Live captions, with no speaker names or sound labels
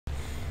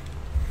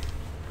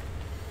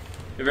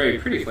A very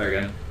pretty flare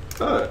gun.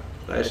 Oh,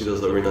 that actually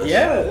does look really nice.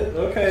 Yeah,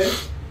 okay.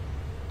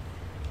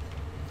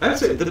 I have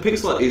to say, the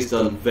pixel art is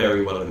done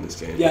very well in this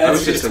game. Yeah,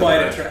 it's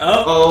quite interesting.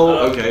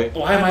 Okay.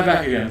 Why am I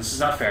back again? This is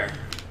not fair.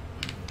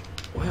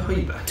 Why are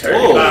you back?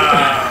 Turkey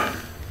bomb!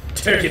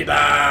 Turkey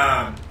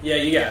bomb! Yeah,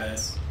 you got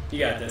this. You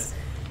got this.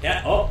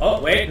 Yeah,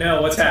 oh, wait,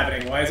 no, what's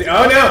happening? Why is it?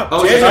 Oh, no!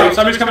 Oh,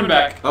 somebody's coming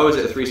back. Oh, is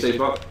it a 3-stage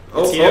block?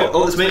 It's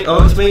it's me.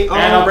 Oh, it's me. Oh.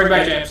 And I'll bring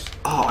back James.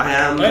 Oh, I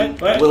am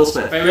What? Will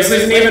Smith. This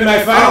isn't even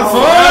my final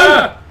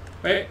form!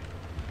 Wait.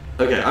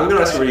 Okay, I'm going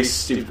to ask a really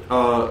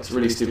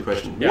stupid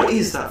question. Yeah. What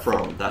is that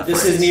from?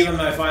 This isn't even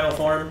my final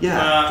form?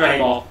 Yeah. Dragon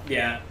Ball.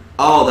 Yeah.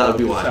 Oh, that would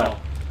be why. So.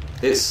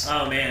 It's...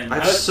 Oh, man. I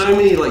have so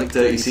many, like,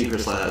 dirty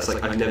secrets like that. It's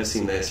like, I've never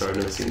seen this, or I've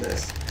never seen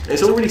this. And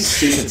it's all really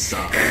stupid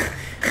stuff.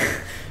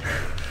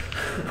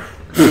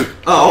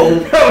 Oh.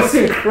 That was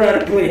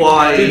incredibly...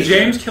 Why? Did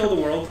James kill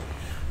the world?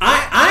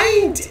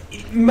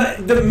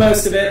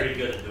 Most of it. Very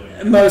good at doing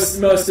it.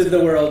 Most of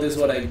the world is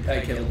what I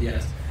killed,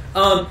 yes.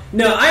 No,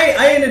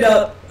 I ended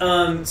up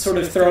sort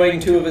of throwing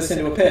two of us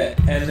into a pit,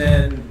 and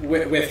then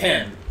with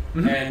him,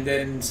 and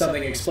then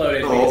something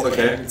exploded. Oh,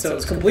 okay. And so it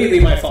was completely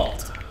my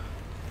fault.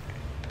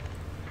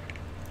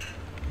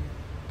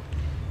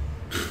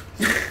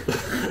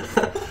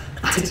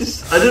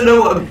 I don't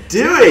know what I'm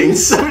doing.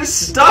 So much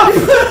stuff.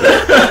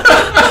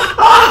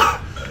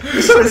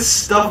 There's so much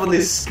stuff on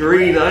this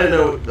screen. I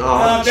don't know.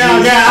 Oh,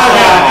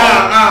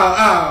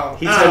 Oh.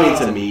 He turned me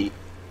into meat.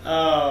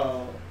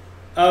 Oh,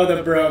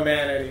 the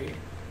bromanity.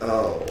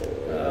 Oh,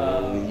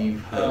 you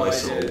hurt my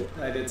soul.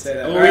 I did say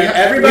that. Well, All right,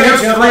 everybody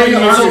jump in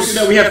and use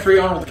your... No, we have 3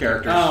 Arnold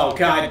characters. Oh,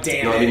 god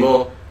damn Not it.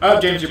 anymore. Oh,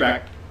 James, you're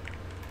back.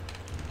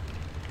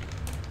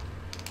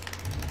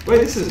 Wait,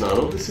 this is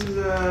Arnold. This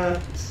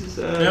is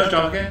No,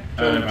 jump again?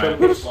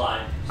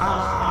 Slide.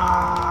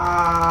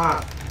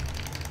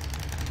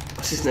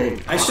 What's his name?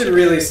 I should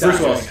really stop Bruce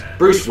doing Willis. that.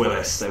 Bruce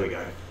Willis. There we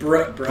go.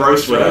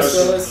 Bruce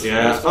Willis.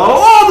 Yeah.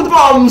 Oh, the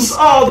bombs!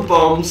 Oh, the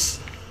bombs!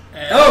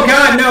 Oh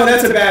god, no,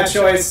 that's a bad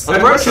choice. On the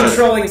I'm bright side-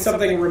 controlling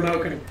something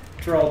remote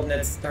controlled and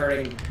it's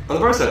hurting. On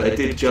the bright side, I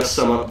did just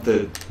sum up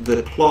the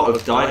plot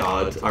of Die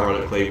Hard,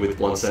 ironically, with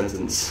one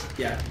sentence.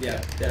 Yeah.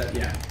 Yep,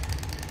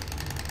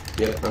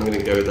 I'm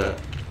gonna go with that.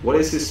 What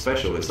is his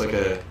special? It's like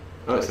a...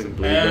 Oh, it's like a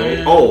blue And-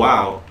 grenade. Oh,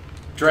 wow.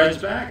 Dread's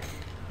back.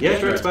 Yeah,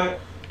 Dread's back.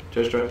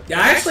 Dread's Dread. Yeah,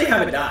 I actually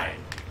haven't died.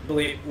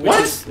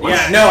 What?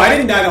 Yeah, no, I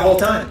didn't die the whole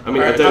time. I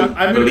mean, Alright, I don't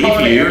I'm gonna believe call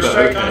an you, but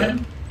airstrike okay. on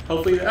him.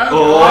 Hopefully... Oh.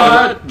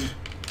 God!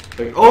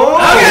 Like, Oh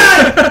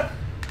god!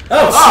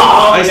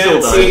 I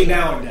still died. See,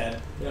 now I'm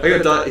dead. I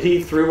got died.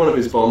 He threw one of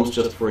his bombs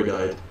just before he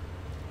died.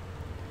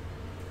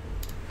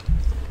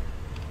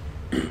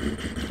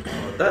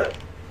 That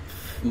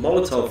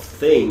Molotov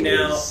thing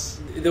Now, is...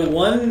 the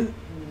one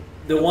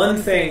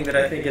thing that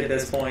I think at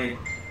this point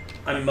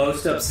I'm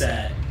most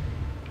upset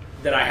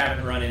that I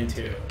haven't run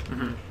into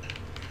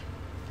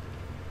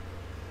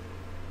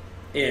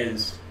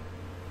is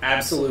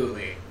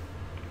absolutely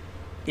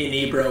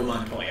Inebro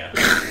Montoya.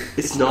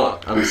 It's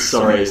not. I'm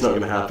sorry, it's not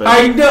going to happen.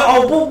 I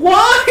know, but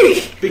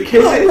why?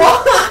 Because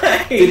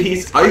why?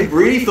 I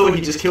really thought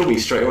he just killed me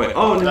straight away.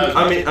 Oh, no,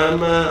 I'm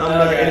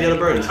Okay. Indiana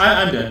Burns.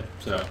 I'm dead,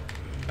 so...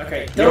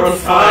 Okay, You're on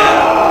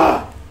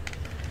fire.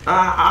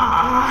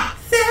 That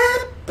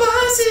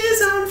bus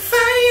is on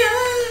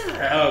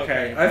fire.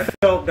 Okay, I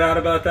felt bad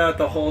about that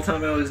the whole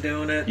time I was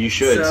doing it. You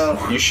should. So,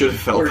 You should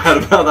have felt bad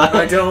about that.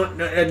 I don't.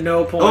 At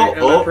no point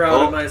am I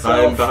proud of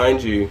myself. I'm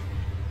behind you.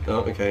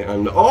 Oh, okay.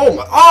 I'm.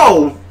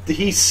 Oh!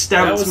 He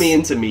stamped me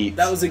into meat.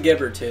 That was a give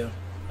or two.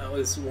 That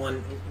was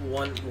one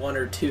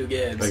or two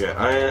gives.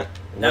 Okay.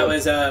 That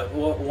was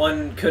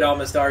one could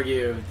almost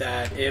argue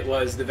that it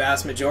was the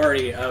vast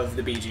majority of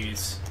the Bee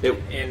Gees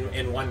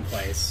in one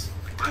place.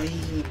 I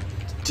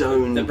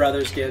don't. The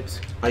Brothers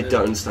Gibbs. I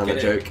don't understand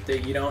that joke.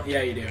 You don't?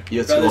 Yeah, you do.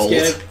 You're Brothers too old.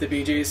 Gibb, the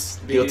Bee Gees.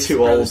 You're too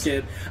Brothers old.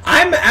 Gibb.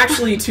 I'm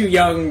actually too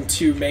young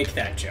to make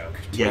that joke.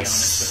 To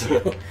Yes. be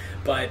honest with you.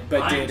 but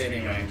did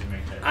anyway.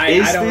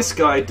 Is this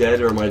guy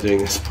dead, or am I doing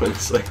this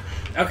pointlessly?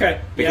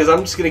 Okay. Because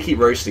I'm just gonna keep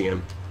roasting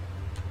him.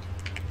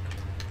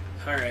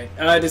 All right.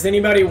 Does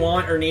anybody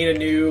want or need a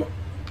new?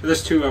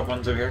 There's 2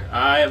 ones over here.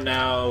 I am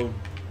now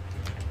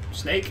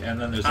Snake, and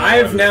then there's...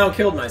 I've now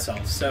killed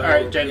myself. So.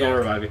 Alright, Jen will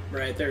revive you.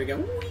 Right there we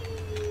go.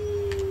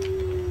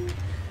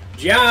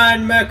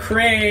 John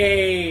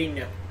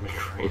McCrane.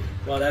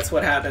 Well, that's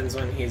what happens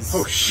when he's.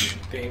 Oh shit!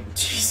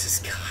 Jesus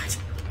God.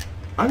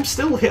 I'm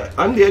still here.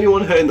 I'm the only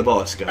one hurting the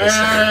boss, guys.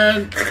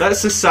 And...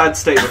 That's a sad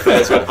state of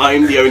affairs when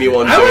I'm the only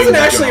one. I doing wasn't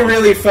the actually job.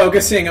 really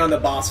focusing on the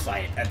boss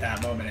fight at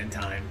that moment in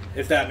time.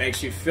 If that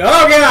makes you feel.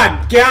 Oh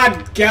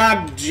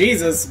God,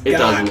 Jesus. God. It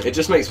doesn't. It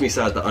just makes me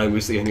sad that I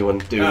was the only one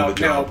doing the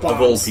job bombs,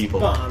 of all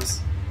people.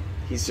 Bombs.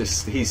 He's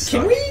Can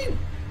stuck. we?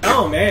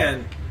 Oh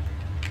man.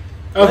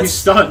 Oh, he's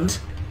stunned.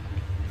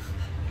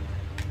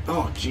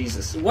 Oh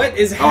Jesus. What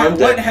is I'm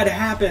what dead. had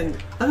happened?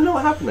 I don't know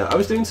what happened there. I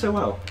was doing so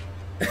well.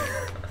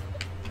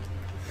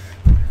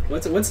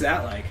 What's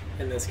that like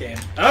in this game?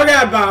 Oh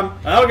God, bomb!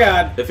 Oh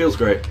God! It feels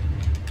great.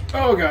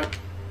 Oh god.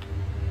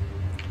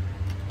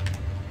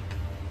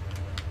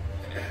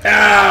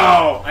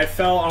 Ow! Oh, I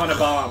fell on a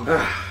bomb.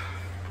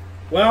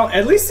 Well,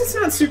 at least it's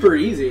not super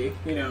easy,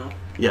 you know.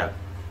 Yeah.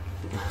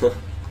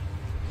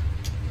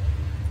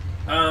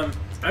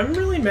 I'm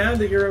really mad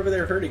that you're over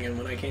there hurting him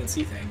when I can't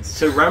see things.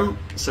 So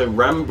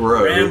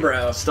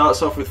Rambro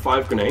starts off with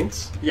 5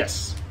 grenades.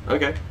 Yes.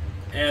 Okay.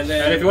 And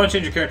then And if you want to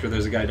change your character,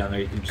 there's a guy down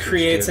there you can just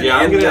creates switch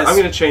an to. Yeah, I'm endless...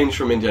 gonna change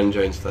from Indiana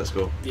Jones if that's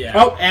cool. Yeah.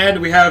 Oh,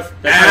 and we have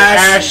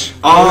Ash.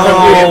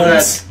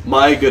 Oh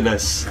my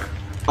goodness.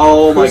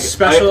 Oh my Who's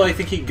special? I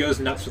think he goes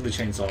nuts with the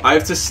chainsaw. I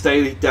have to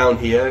stay down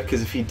here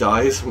because if he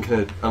dies, I'm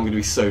gonna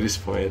be so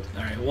disappointed.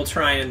 All right, we'll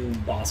try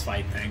and boss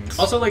fight things.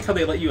 Also, like how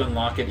they let you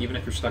unlock it even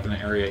if you're stuck in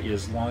an area,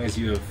 as long as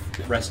you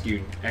have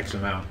rescued X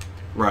amount.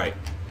 Right.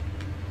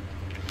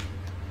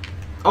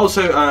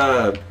 Also,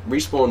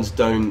 respawns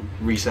don't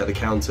reset the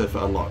counter for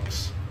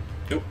unlocks.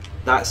 Nope.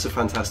 That's a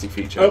fantastic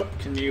feature. Oh,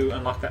 can you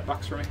unlock that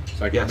box for me?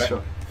 So I can Yeah, come back?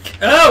 sure.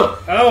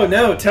 Oh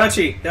no,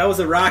 touchy. That was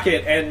a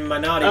rocket and my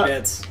naughty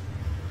bits.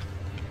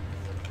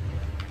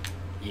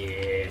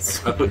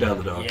 Yes. I put down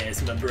the dog.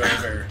 Yes, my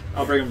brother.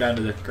 I'll bring him down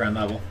to the ground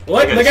level.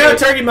 Look, Okay, look so- out,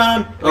 turkey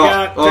mom. Look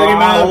out, turkey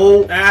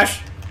mom.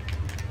 Ash.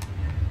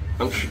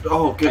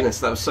 Oh goodness,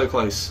 that was so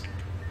close.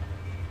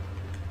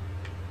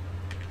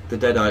 The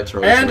Deadites are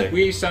on And me.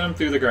 we sent him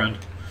through the ground.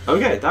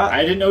 Okay,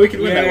 I didn't know we could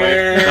win that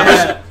way.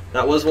 Yeah.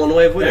 that was one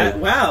way of winning.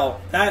 Wow,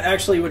 that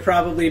actually would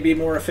probably be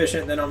more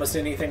efficient than almost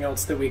anything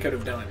else that we could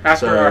have done.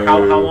 After So- how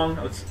long?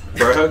 Let's...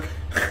 Bro hug?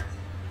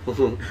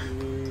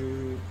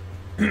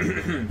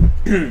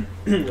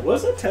 What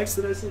was that text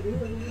that I sent you?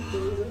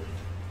 What was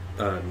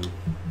it?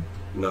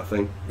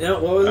 Nothing. Yeah,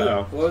 what was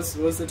Uh-oh. it? What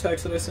was the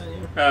text that I sent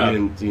you?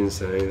 You didn't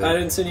say anything. I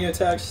didn't send you a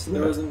text.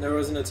 There No.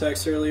 wasn't a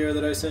text earlier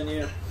that I sent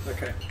you.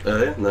 Okay.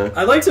 Yeah? No.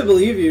 I'd like to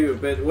believe you,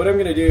 but what I'm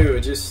gonna do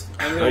is just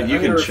I'm gonna, You I'm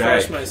can gonna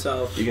refresh check.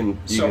 myself. You can.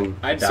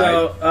 I died.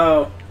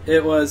 So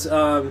it was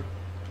I'm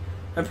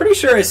pretty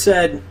sure I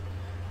said,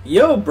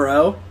 "Yo,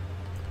 bro,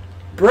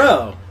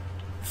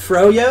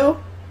 froyo."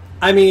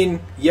 I mean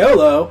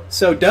YOLO.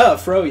 So duh,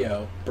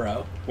 froyo,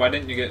 bro. Why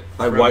didn't you get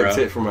I Fro wiped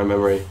Bro? it from my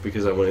memory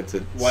because I wanted to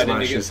Why didn't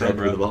smash you his get head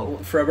Fro with a Bro? bottle.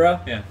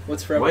 Frobro? Yeah.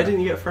 What's Frobro? Why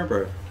didn't you get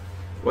Frebro?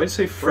 Why did you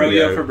say Froyo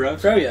Froyo? for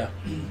bros? Froyo.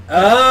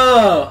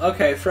 Oh,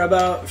 okay.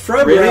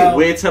 Frobro. Really?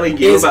 We're telling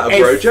you is about a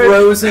bro joke?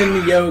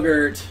 frozen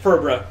yogurt.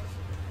 Fro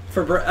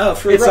Oh,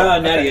 Fro It's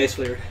Bro. natty Okay. ice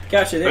flavored.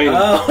 Gotcha. There. I mean-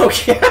 Oh,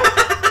 okay.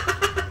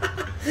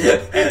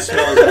 And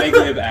smells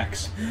vaguely of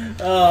X.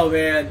 Oh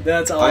man,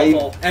 that's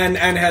awful. And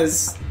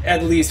has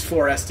at least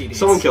 4 STDs.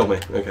 Someone killed me.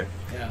 Okay.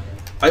 Yeah.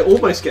 I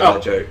almost get Oh.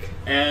 that joke.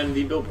 And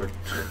the billboard.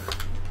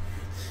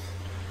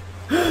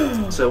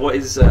 So what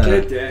is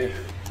Good day.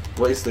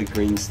 what is the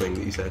greens thing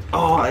that you said?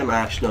 Oh, I'm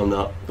Ash. No, I'm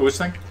not. The which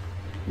thing?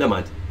 Never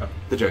mind. Oh.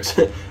 The jokes.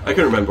 I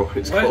couldn't remember what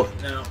it's called.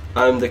 What? No.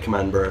 I'm the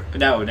command bro.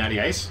 No, natty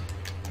ice.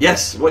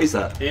 Yes. What is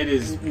that? It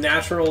is.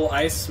 Natural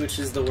ice, which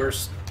is the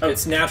worst. Oh.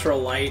 It's natural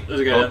light, There's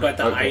a guy but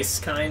the okay. ice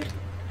kind.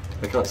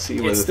 I can't see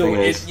where It's the thing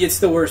is. it's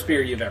the worst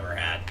beer you've ever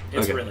had.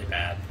 It's Okay. really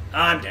bad.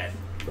 I'm dead.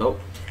 Oh,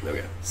 there we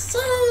go.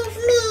 Save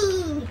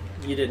me!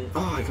 You didn't.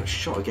 Oh, I got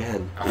shot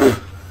again.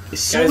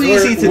 It's so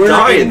Guys, easy to we're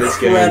die in this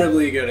game.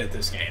 incredibly good at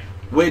this game.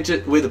 We're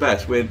the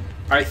best. We're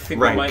I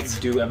think Ranked. we might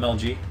do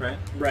MLG, right?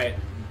 Right.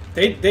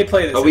 They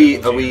play this. are we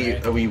in are LG, we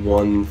right? are we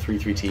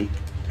 133T?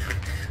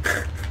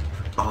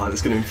 Oh,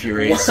 that's going to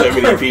infuriate so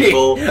Are many we-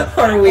 people.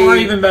 Are we? Or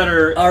even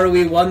better, Are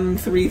we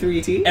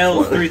 133T?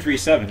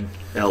 L337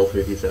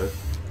 L337.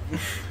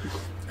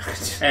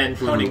 and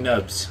Poning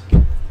Nubs.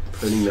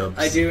 Pony nubs.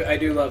 I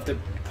do love to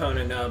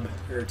pwn a nub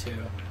or two.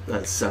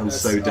 That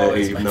sounds That's so dirty,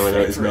 always even my though I know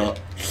it's favorite. not.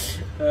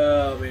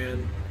 Oh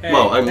man. Hey.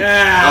 Well, I'm.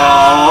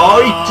 Ah!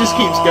 Oh, he just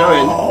keeps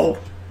going.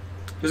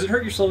 Does it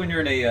hurt your soul when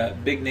you're in a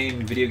big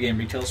name video game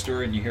retail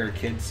store and you hear a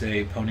kid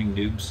say Poning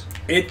Noobs?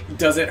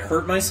 Does it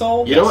hurt my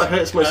soul? You know what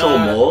hurts my soul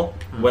more?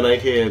 When I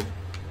hear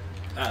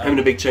Uh-oh. I'm in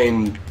a big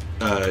chain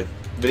video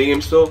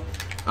game store,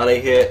 and I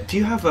hear, "Do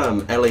you have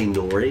LA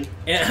Nori?"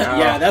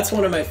 Yeah, that's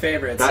one of my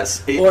favorites.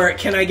 That's it. Or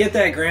can I get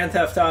that Grand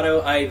Theft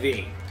Auto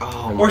IV?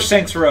 Oh, Or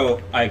Saints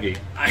Row Ivy.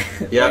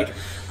 Yeah.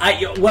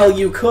 Well,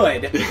 you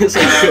could. So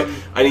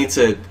I need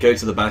to go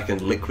to the back and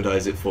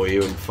liquidize it for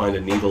you and find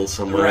a needle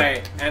somewhere.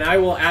 Right, and I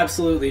will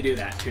absolutely do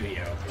that to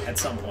you at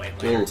some point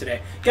later Mm.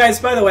 today, guys.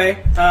 By the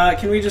way,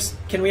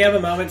 can we have a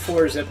moment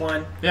for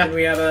zipline? Yeah. Can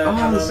we have a Oh, the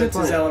moment to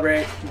zipline.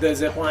 celebrate the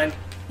zipline?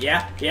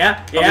 Yeah.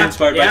 Probably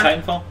inspired by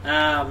Titanfall.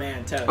 Oh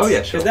man, totes. Oh,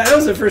 yeah, sure. 'Cause that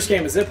was the first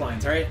game of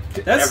ziplines, right?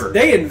 Ever.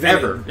 They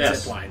invented Ever,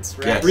 yes. ziplines,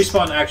 right? Yes.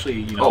 Respawn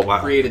actually, Oh, wow.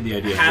 created the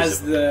idea.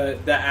 Has of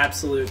the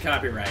absolute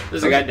copyright.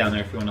 There's a guy down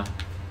there if you want to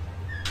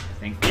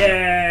think.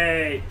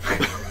 Yay!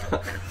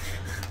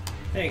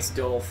 Thanks,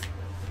 Dolph.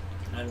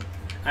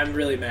 I'm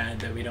really mad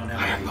that we don't have.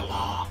 I am the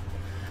law.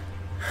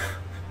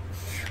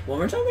 One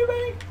more time there,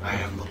 buddy. I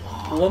am the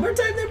law. One more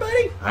time there,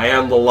 buddy. I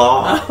am the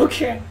law.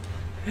 Okay.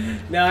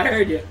 No, I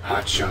heard you.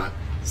 Hot shot.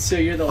 So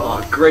you're the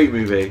law. Oh, great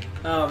movie.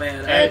 Oh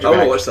man. Edge I want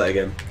to back. watch that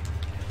again.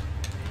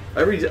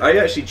 I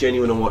actually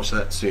genuinely watch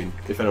that soon.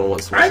 If anyone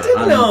wants to watch I that,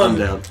 didn't I'm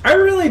down. I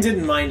really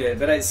didn't mind it,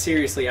 but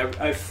seriously,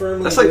 I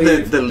firmly That's like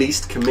believe... the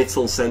least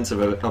committal sense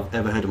I've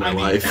ever heard in my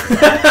life.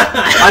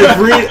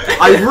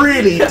 I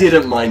really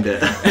didn't mind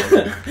it.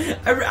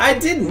 I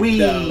didn't.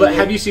 But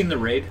have you seen The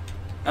Raid?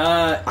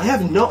 I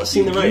have not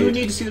seen The Raid. You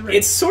need to see The Raid.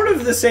 It's sort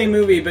of the same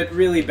movie, but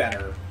really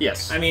better.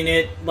 Yes. I mean,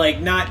 it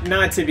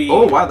not to be.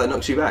 Oh wow, that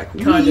knocks you back.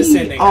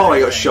 Condescending. Oh, I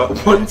got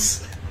shot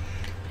once.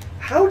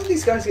 How did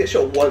these guys get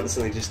shot once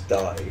and they just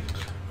die?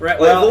 Right.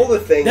 Like, Well, all the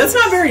things. that's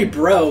not very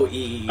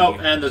bro-y. Oh,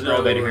 and there's no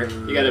elevator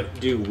here. You gotta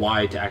do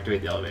Y to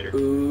activate the elevator.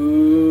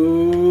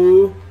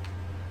 Ooh.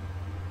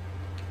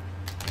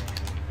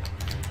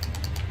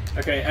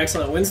 Okay,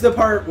 excellent. When's the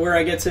part where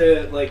I get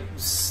to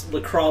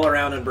crawl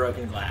around in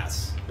broken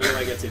glass? When do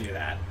I get to do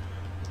that?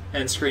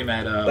 And scream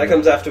at... That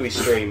comes after we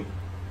stream.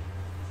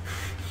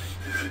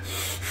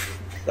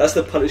 That's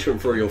the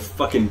punishment for your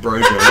fucking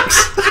bro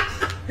jokes.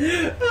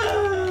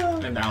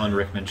 And Alan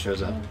Rickman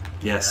shows up.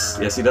 Yes,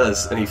 he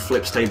does, and he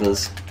flips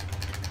tables.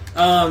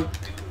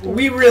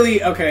 We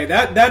really... Okay,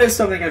 that is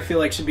something I feel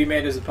like should be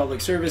made as a public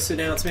service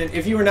announcement.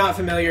 If you are not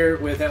familiar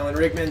with Alan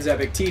Rickman's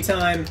Epic Tea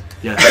Time,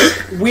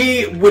 yes.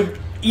 we would...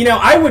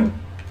 I would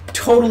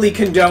totally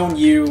condone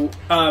you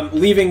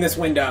leaving this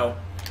window.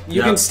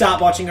 You can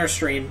stop watching our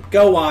stream.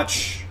 Go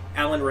watch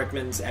Alan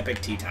Rickman's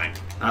Epic Tea Time.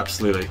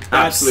 Absolutely.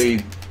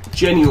 Absolutely.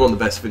 Genuinely one of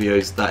the best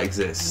videos that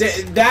exists.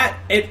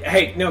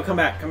 Hey, no, come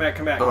back. Oh.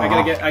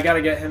 I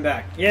gotta get him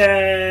back.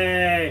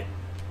 Yay!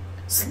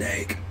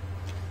 Snake.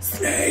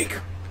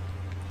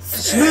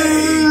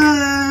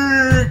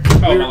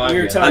 Oh, my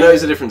life, I know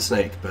it's a different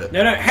snake, but...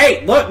 No,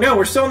 hey, look, no,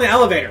 we're still in the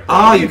elevator.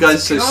 Oh, you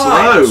guys are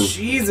so slow.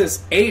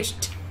 Jesus, H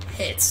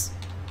tits.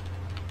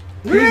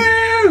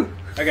 Woo!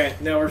 Okay,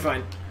 no, we're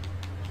fine.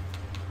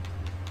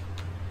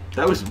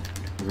 That was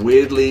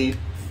weirdly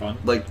fun.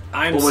 Like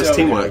I'm almost so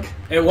teamwork. good.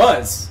 It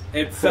was.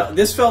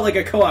 This felt like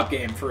a co-op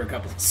game for a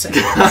couple of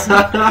seconds.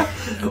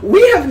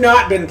 We have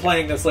not been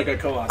playing this like a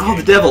co-op game. Oh,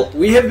 the devil.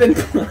 We have been...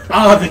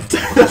 Oh, the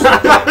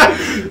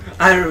devil.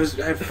 I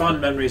have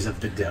fond memories of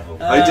the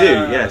devil. I do,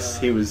 yes.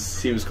 He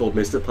was called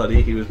Mr.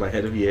 Putty. He was my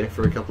head of year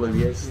for a couple of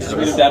years. Did you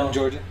meet his dad in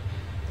Georgia?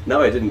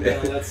 No, I didn't. Yeah,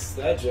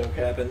 that joke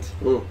happened.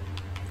 Ooh.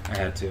 I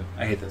had to.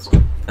 I hate this.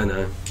 I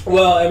know.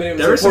 Well, I mean,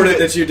 it was reported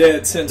that you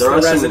did, since the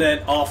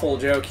resident awful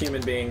joke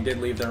human being did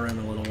leave the room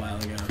a little while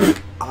ago.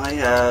 I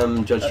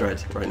am Judge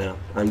Dredd right now.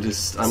 I'm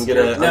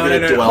gonna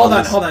No.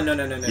 Hold on. No.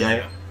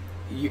 Yeah.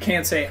 You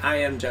can't say I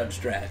am Judge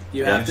Dredd.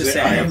 You have to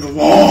say I am the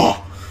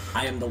law.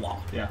 I am the law.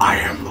 Yeah. I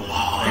am the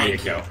law. There you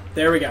go.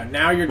 There we go.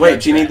 Now you're. Wait,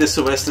 Judge do you need Dredd. the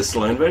Sylvester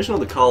Stallone version or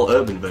the Carl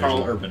Urban version?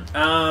 Carl Urban.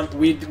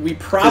 We Because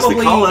probably.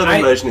 the Carl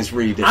Urban version is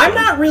really different. I'm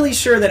not really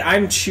sure that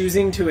I'm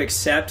choosing to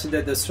accept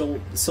that the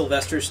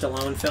Sylvester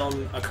Stallone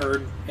film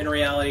occurred in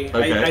reality.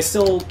 Okay.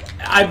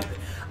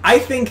 I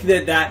think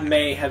that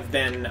may have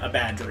been a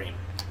bad dream.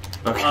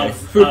 Okay.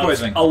 Food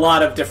poisoning. A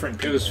lot of different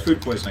people. It was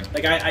food poisoning.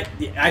 Like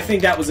I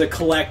think that was a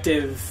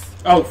collective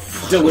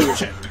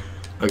delusion.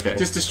 Okay.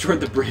 Just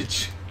destroyed the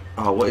bridge.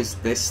 Oh, what is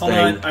this Hold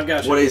thing? on, I've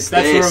got you. What is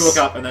That's this? where we woke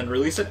up and then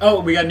release it.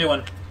 Oh, we got a new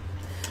one.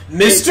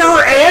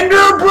 Mr.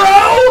 Ander,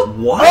 bro?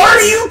 What?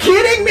 Are you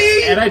kidding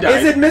me? And I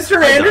died. Is it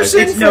Mr.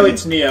 Anderson? No,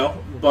 it's Neo,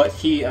 but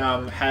he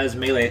has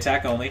melee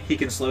attack only. He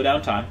can slow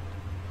down time.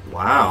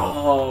 Wow.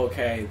 Oh,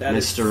 okay. That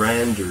is... Mr.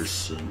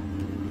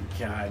 Anderson.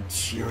 God,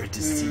 You're a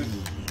disease.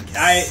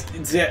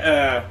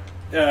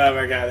 Oh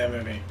my god, that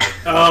movie.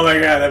 Oh my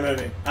god, that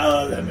movie. I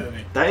love that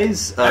movie. That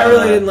is... I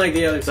really didn't like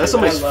the other two. That's but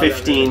I almost love that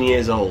 15 movie.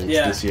 years old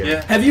Yeah. this year.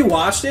 Yeah. Have you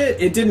watched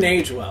it? It didn't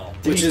age well,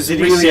 Did which you, is did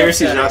really you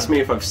seriously upsetting. ask me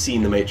if I've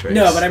seen The Matrix?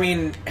 No, but I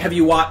mean, have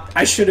you watched...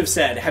 I should have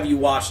said, have you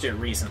watched it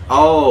recently?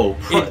 Oh,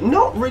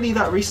 not really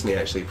that recently,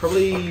 actually.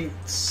 Probably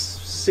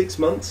 6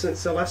 months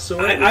since I last saw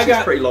it, which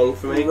is pretty long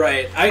for me.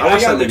 Right. I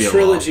watched got that the movie a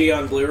trilogy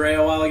on Blu-ray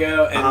a while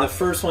ago, and the Uh-huh.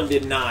 first one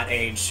did not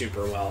age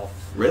super well.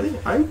 Really?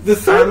 The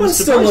third one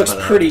still surprised looks by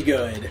that. pretty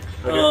good.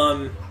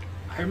 Okay.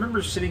 I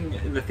remember sitting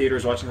in the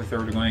theaters watching the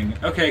third, going,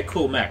 "Okay,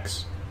 cool,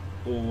 mechs.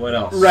 What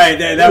else?" Right.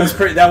 That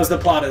was the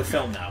plot of the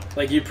film, though.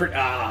 Like you.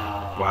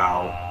 Wow.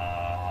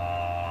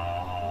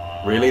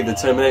 Really? The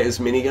Terminator's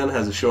minigun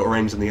has a shorter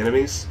range than the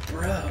enemies?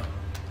 Bro.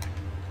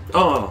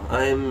 Oh,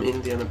 I'm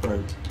Indiana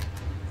Bro.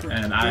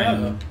 And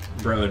I'm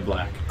Bro in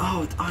Black.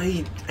 Oh,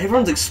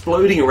 everyone's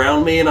exploding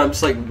around me, and I'm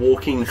just like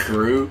walking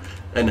through,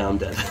 and now I'm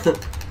dead.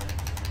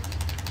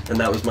 And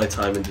that was my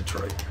time in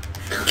Detroit.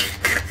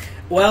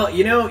 Well,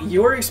 you know,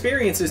 your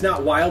experience is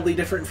not wildly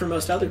different from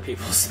most other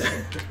people's.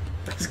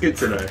 That's good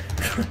to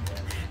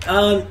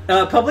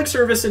know. Public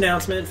service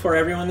announcement for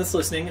everyone that's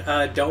listening: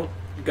 don't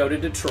go to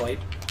Detroit.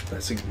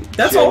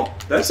 That's all.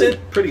 That's That's a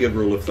pretty good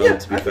rule of thumb,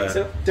 to be I fair.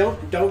 think so.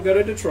 Don't go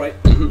to Detroit.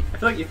 I feel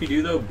like if you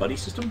do, though, buddy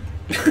system.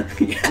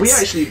 Yes. We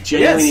actually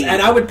genuinely... Yes,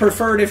 and I would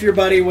prefer it if your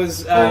buddy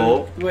was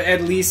Oh.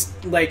 at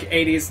least like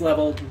 80s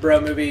level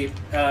bro movie.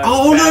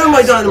 Oh, no, badass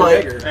my or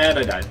dynamite! bigger. And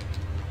I died.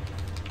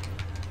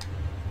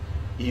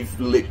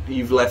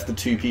 You've left the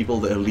two people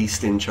that are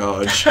least in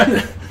charge.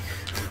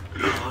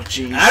 Oh,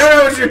 jeez. I don't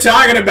know what you're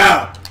talking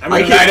about. I'm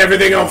going to light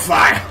everything on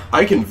fire.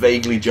 I can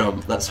vaguely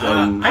jump. That's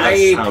when.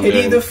 I that's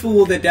pity the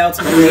fool that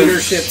doubts my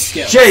leadership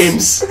skills.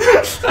 James!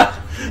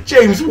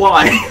 James,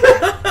 why?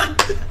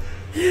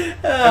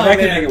 And that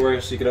could make it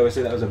worse. You could always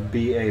say that was a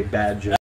bad joke.